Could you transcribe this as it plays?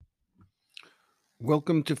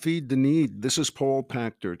Welcome to Feed the Need. This is Paul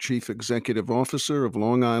Pachter, Chief Executive Officer of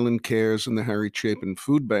Long Island Cares and the Harry Chapin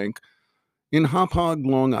Food Bank in Hauppauge,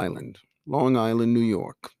 Long Island, New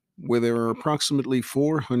York, where there are approximately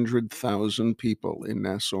 400,000 people in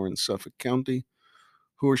Nassau and Suffolk County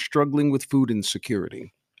who are struggling with food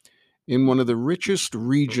insecurity. In one of the richest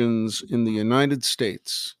regions in the United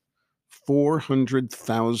States,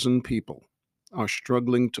 400,000 people are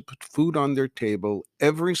struggling to put food on their table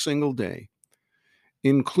every single day,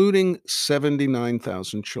 including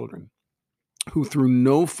 79,000 children who, through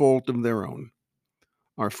no fault of their own,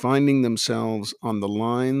 are finding themselves on the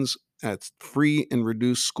lines at free and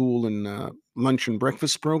reduced school and lunch and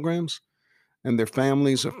breakfast programs, and their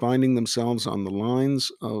families are finding themselves on the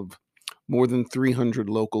lines of more than 300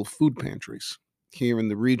 local food pantries here in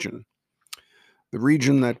the region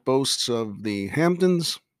that boasts of the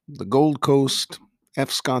Hamptons, the Gold Coast,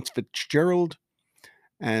 F. Scott Fitzgerald,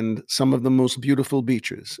 and some of the most beautiful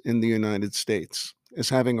beaches in the United States, is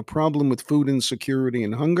having a problem with food insecurity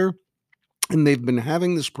and hunger. And they've been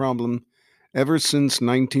having this problem ever since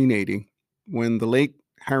 1980, when the late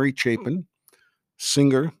Harry Chapin,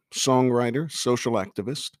 singer, songwriter, social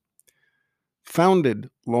activist, founded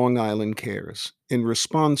Long Island Cares in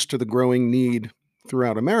response to the growing need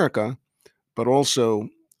throughout America, but also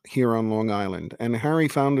here on Long Island. And Harry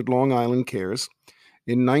founded Long Island Cares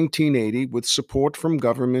in 1980 with support from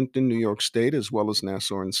government in New York State as well as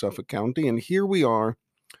Nassau and Suffolk County. And here we are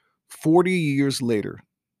 40 years later,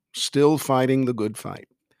 still fighting the good fight,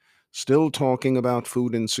 still talking about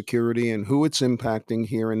food insecurity and who it's impacting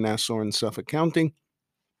here in Nassau and Suffolk County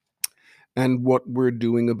and what we're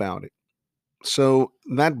doing about it. So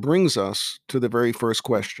that brings us to the very first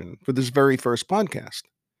question for this very first podcast.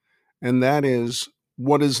 And that is,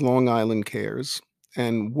 what is Long Island Cares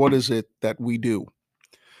and what is it that we do?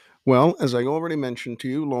 Well, as I already mentioned to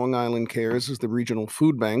you, Long Island Cares is the regional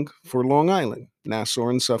food bank for Long Island, Nassau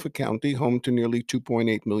and Suffolk County, home to nearly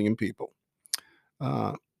 2.8 million people.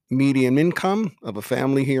 Uh, Median income of a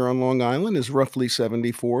family here on Long Island is roughly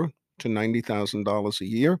 $74,000 to $90,000 a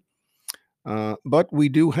year. But we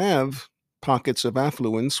do have pockets of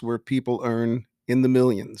affluence where people earn in the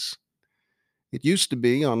millions. It used to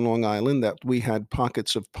be on Long Island that we had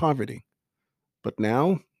pockets of poverty, but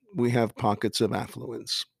now we have pockets of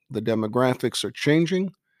affluence. The demographics are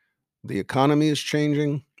changing, the economy is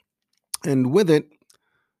changing, and with it,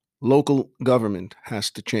 local government has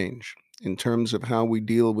to change in terms of how we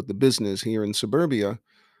deal with the business here in suburbia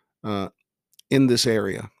uh, in this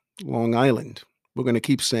area, Long Island. We're going to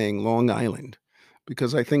keep saying Long Island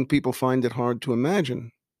because I think people find it hard to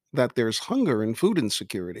imagine that there's hunger and food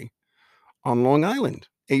insecurity on Long Island,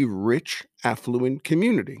 a rich, affluent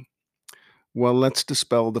community. Well, let's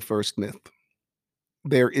dispel the first myth.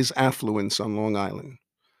 There is affluence on Long Island,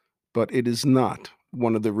 but it is not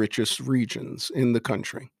one of the richest regions in the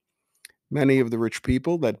country. Many of the rich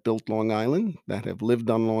people that built Long Island, that have lived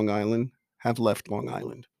on Long Island, have left Long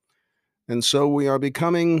Island. And so we are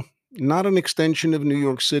becoming not an extension of New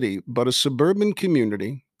York City, but a suburban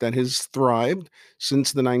community that has thrived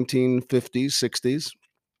since the 1950s, 60s,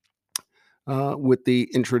 with the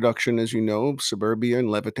introduction, as you know, of suburbia and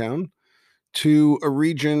Levittown, to a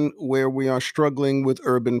region where we are struggling with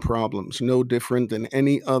urban problems, no different than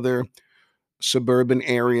any other suburban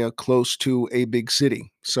area close to a big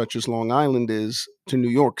city, such as Long Island is to New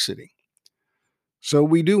York City. So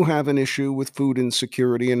we do have an issue with food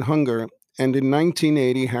insecurity and hunger. And in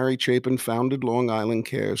 1980, Harry Chapin founded Long Island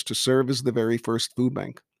Cares to serve as the very first food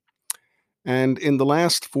bank. And in the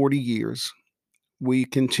last 40 years, we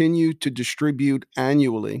continue to distribute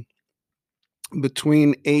annually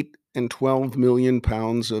between 8 and 12 million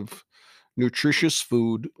pounds of nutritious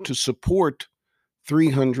food to support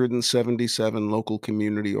 377 local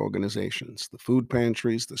community organizations, the food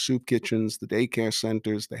pantries, the soup kitchens, the daycare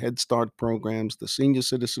centers, the Head Start programs, the senior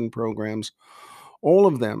citizen programs. All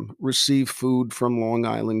of them receive food from Long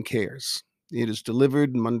Island Cares. It is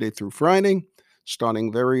delivered Monday through Friday,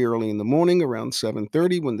 starting very early in the morning around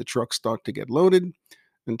 7:30 when the trucks start to get loaded,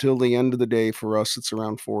 until the end of the day. For us, it's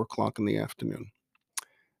around 4 o'clock in the afternoon.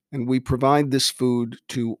 And we provide this food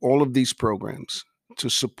to all of these programs to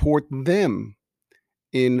support them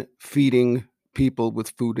in feeding people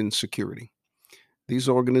with food insecurity. These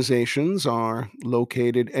organizations are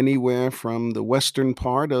located anywhere from the western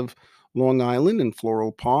part of Long Island in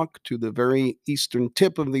Floral Park to the very eastern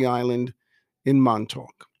tip of the island in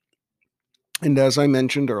Montauk. And as I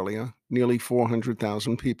mentioned earlier, nearly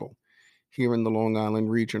 400,000 people here in the Long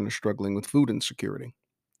Island region are struggling with food insecurity.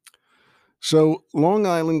 So Long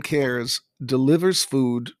Island Cares delivers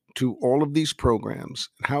food to all of these programs.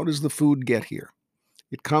 How does the food get here?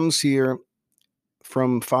 It comes here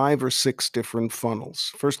from 5 or 6 different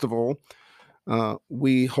funnels. First of all,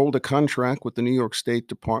 we hold a contract with the New York State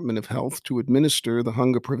Department of Health to administer the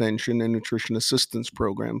Hunger Prevention and Nutrition Assistance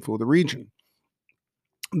Program for the region.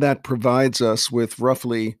 That provides us with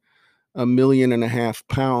roughly 1.5 million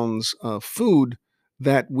pounds of food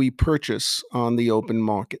that we purchase on the open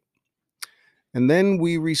market. And then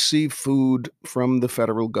we receive food from the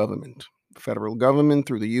federal government. Federal government,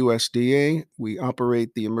 through the USDA, we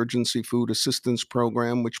operate the Emergency Food Assistance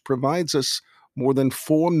Program, which provides us more than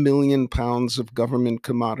 4 million pounds of government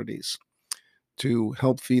commodities to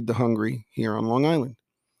help feed the hungry here on Long Island.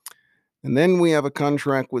 And then we have a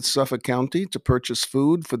contract with Suffolk County to purchase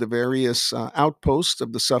food for the various outposts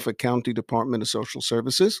of the Suffolk County Department of Social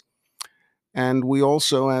Services. And we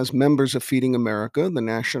also, as members of Feeding America, the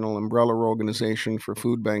national umbrella organization for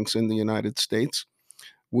food banks in the United States,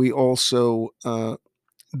 we also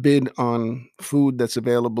bid on food that's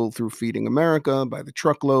available through Feeding America by the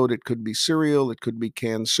truckload. It could be cereal, it could be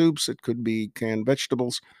canned soups, it could be canned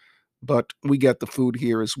vegetables, but we get the food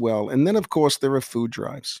here as well. And then, of course, there are food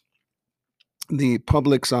drives. The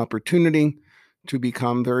public's opportunity to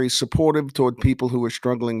become very supportive toward people who are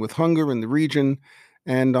struggling with hunger in the region.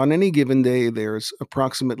 And on any given day, there's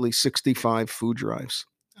approximately 65 food drives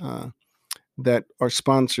that are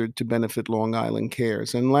sponsored to benefit Long Island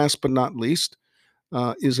Cares. And last but not least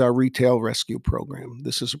is our retail rescue program.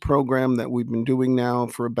 This is a program that we've been doing now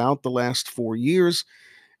for about the last 4 years,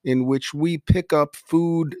 in which we pick up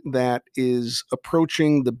food that is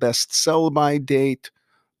approaching the best sell-by date,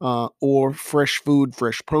 or fresh food,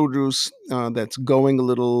 fresh produce that's going a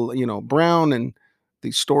little, brown, and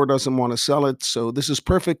the store doesn't want to sell it. So this is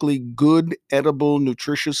perfectly good, edible,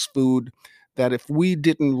 nutritious food that if we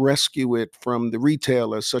didn't rescue it from the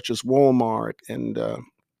retailers such as Walmart and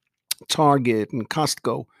Target and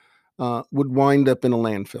Costco, would wind up in a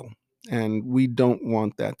landfill. And we don't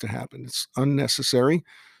want that to happen. It's unnecessary.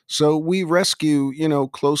 So we rescue,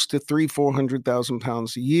 close to 400,000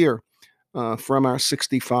 pounds a year from our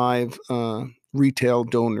 65 retail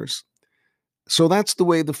donors. So that's the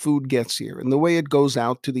way the food gets here. And the way it goes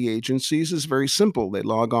out to the agencies is very simple. They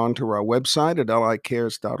log on to our website at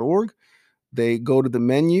licares.org. They go to the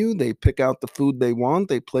menu, they pick out the food they want,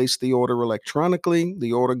 they place the order electronically,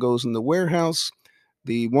 the order goes in the warehouse.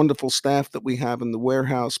 The wonderful staff that we have in the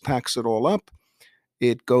warehouse packs it all up.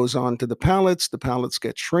 It goes onto the pallets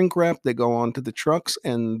get shrink wrapped, they go onto the trucks,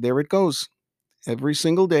 and there it goes. Every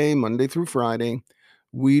single day, Monday through Friday,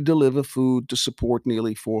 we deliver food to support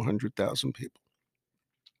nearly 400,000 people.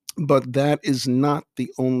 But that is not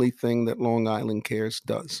the only thing that Long Island Cares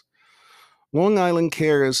does. Long Island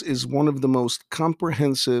Cares is one of the most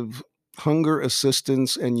comprehensive hunger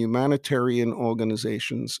assistance and humanitarian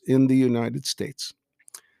organizations in the United States.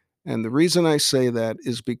 And the reason I say that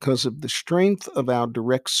is because of the strength of our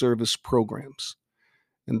direct service programs.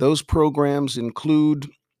 And those programs include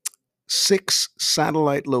 6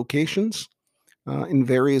 satellite locations in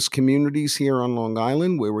various communities here on Long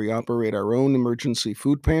Island, where we operate our own emergency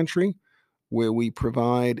food pantry, where we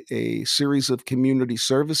provide a series of community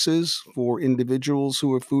services for individuals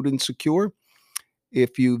who are food insecure.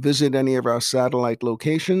 If you visit any of our satellite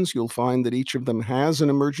locations, you'll find that each of them has an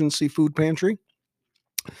emergency food pantry.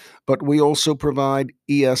 But we also provide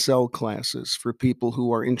ESL classes for people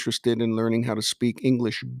who are interested in learning how to speak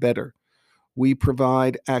English better. We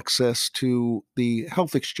provide access to the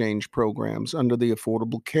health exchange programs under the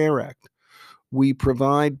Affordable Care Act. We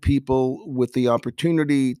provide people with the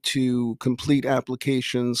opportunity to complete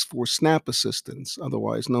applications for SNAP assistance,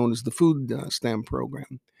 otherwise known as the food stamp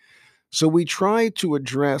program. So we try to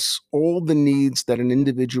address all the needs that an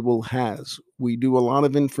individual has. We do a lot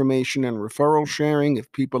of information and referral sharing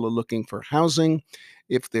if people are looking for housing,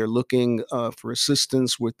 if they're looking for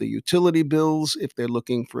assistance with the utility bills, if they're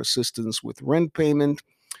looking for assistance with rent payment.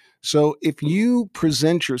 So if you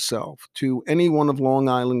present yourself to any one of Long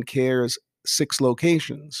Island Care's 6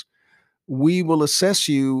 locations, we will assess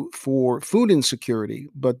you for food insecurity,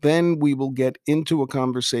 but then we will get into a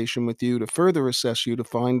conversation with you to further assess you to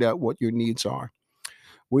find out what your needs are.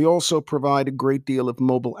 We also provide a great deal of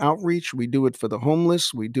mobile outreach. We do it for the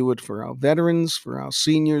homeless, we do it for our veterans, for our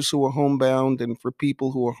seniors who are homebound, and for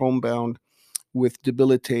people who are homebound with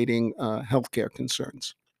debilitating healthcare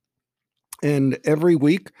concerns. And every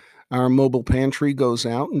week, our mobile pantry goes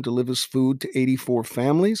out and delivers food to 84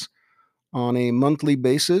 families. On a monthly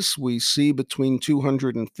basis, we see between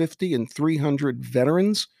 250 and 300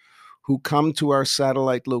 veterans who come to our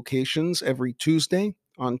satellite locations every Tuesday.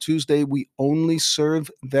 On Tuesday, we only serve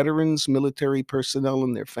veterans, military personnel,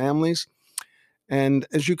 and their families. And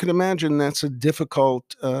as you can imagine, that's a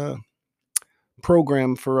difficult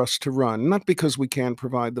program for us to run, not because we can't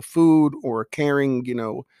provide the food or a caring,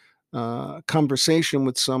 conversation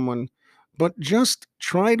with someone, but just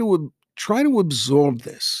try to absorb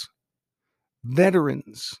this.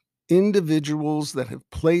 Veterans, individuals that have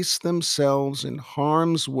placed themselves in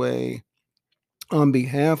harm's way on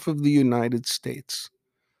behalf of the United States,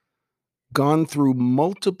 gone through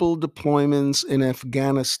multiple deployments in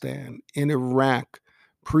Afghanistan, in Iraq,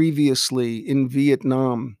 previously in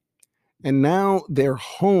Vietnam, and now they're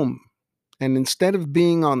home. And instead of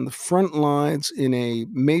being on the front lines in a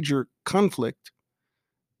major conflict,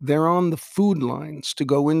 they're on the food lines to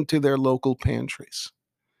go into their local pantries.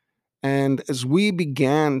 And as we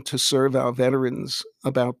began to serve our veterans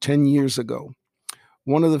about 10 years ago,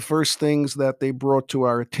 one of the first things that they brought to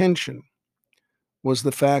our attention was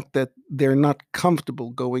the fact that they're not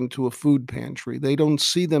comfortable going to a food pantry. They don't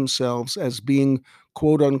see themselves as being,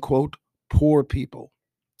 quote unquote, poor people.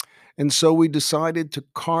 And so we decided to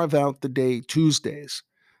carve out the day Tuesdays.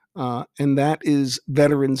 And that is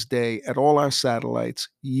Veterans Day at all our satellites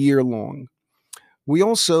year long. We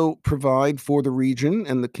also provide for the region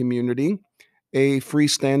and the community a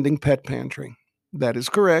freestanding pet pantry. That is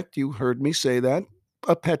correct. You heard me say that.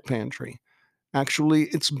 A pet pantry. Actually,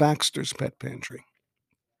 it's Baxter's Pet Pantry.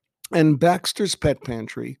 And Baxter's Pet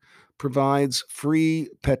Pantry provides free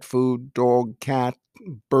pet food, dog, cat,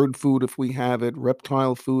 bird food if we have it,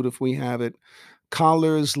 reptile food if we have it,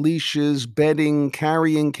 collars, leashes, bedding,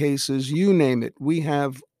 carrying cases, you name it. We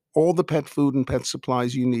have all the pet food and pet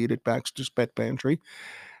supplies you need at Baxter's Pet Pantry.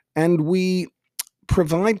 And we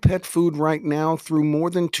provide pet food right now through more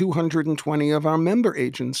than 220 of our member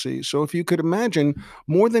agencies. So if you could imagine,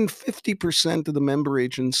 more than 50% of the member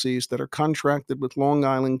agencies that are contracted with Long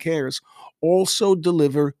Island Cares also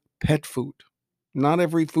deliver pet food. Not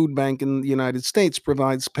every food bank in the United States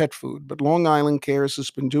provides pet food, but Long Island Cares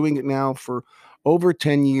has been doing it now for over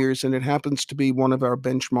 10 years, and it happens to be one of our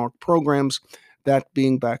benchmark programs, that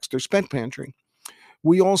being Baxter's Pet Pantry.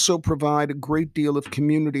 We also provide a great deal of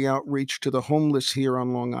community outreach to the homeless here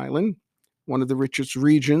on Long Island. One of the richest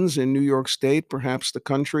regions in New York State, perhaps the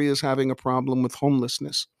country, is having a problem with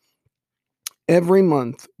homelessness. Every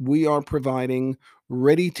month, we are providing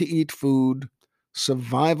ready to eat food,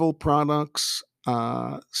 survival products,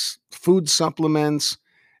 food supplements,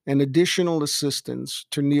 and additional assistance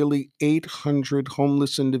to nearly 800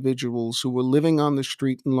 homeless individuals who were living on the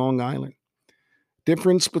street in Long Island.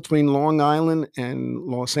 Difference between Long Island and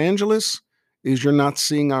Los Angeles is you're not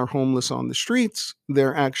seeing our homeless on the streets.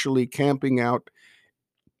 They're actually camping out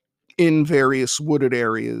in various wooded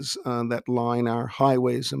areas that line our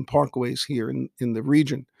highways and parkways here in the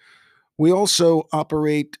region. We also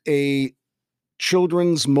operate a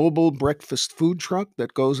children's mobile breakfast food truck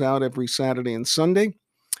that goes out every Saturday and Sunday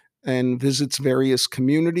and visits various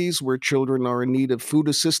communities where children are in need of food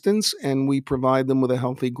assistance, and we provide them with a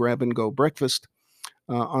healthy grab and go breakfast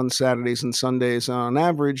on Saturdays and Sundays. On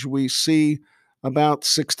average, we see about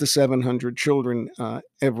 600 to 700 children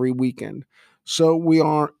every weekend. So we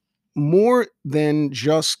are more than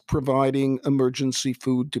just providing emergency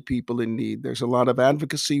food to people in need. There's a lot of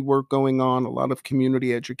advocacy work going on, a lot of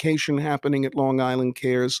community education happening at Long Island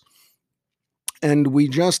Cares. And we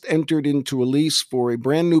just entered into a lease for a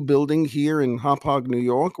brand new building here in Hauppauge, New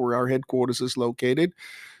York, where our headquarters is located,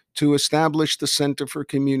 to establish the Center for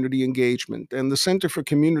Community Engagement. And the Center for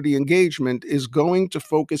Community Engagement is going to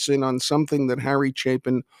focus in on something that Harry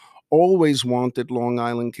Chapin always wanted Long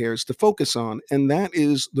Island Cares to focus on, and that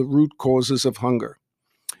is the root causes of hunger.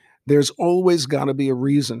 There's always got to be a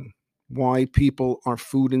reason why people are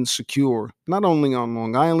food insecure, not only on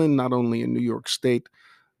Long Island, not only in New York State,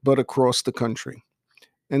 but across the country.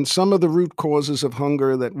 And some of the root causes of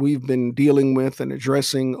hunger that we've been dealing with and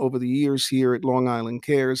addressing over the years here at Long Island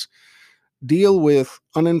Cares deal with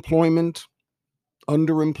unemployment,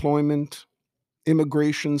 underemployment,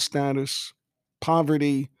 immigration status,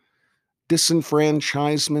 poverty,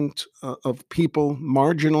 disenfranchisement of people,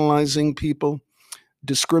 marginalizing people,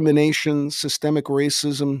 discrimination, systemic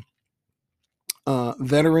racism,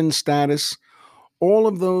 veteran status. All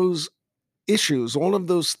of those issues, all of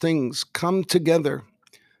those things come together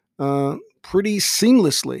pretty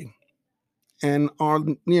seamlessly and are,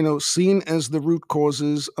 seen as the root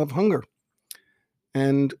causes of hunger.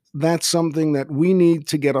 And that's something that we need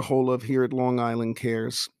to get a hold of here at Long Island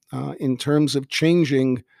Cares in terms of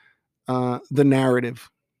changing the narrative.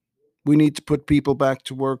 We need to put people back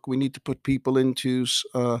to work. We need to put people into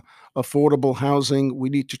affordable housing. We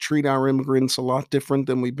need to treat our immigrants a lot different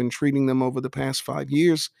than we've been treating them over the past 5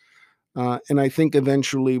 years. And I think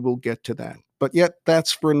eventually we'll get to that. But yet,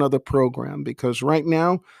 that's for another program, because right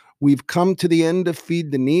now We've come to the end of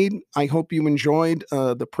Feed the Need. I hope you enjoyed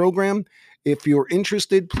the program. If you're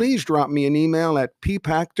interested, please drop me an email at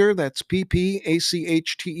ppacter, that's ppacchter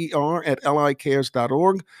at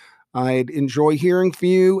licares.org. I'd enjoy hearing from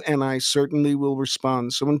you, and I certainly will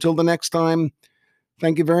respond. So until the next time,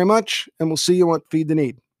 thank you very much, and we'll see you at Feed the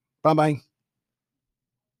Need. Bye-bye.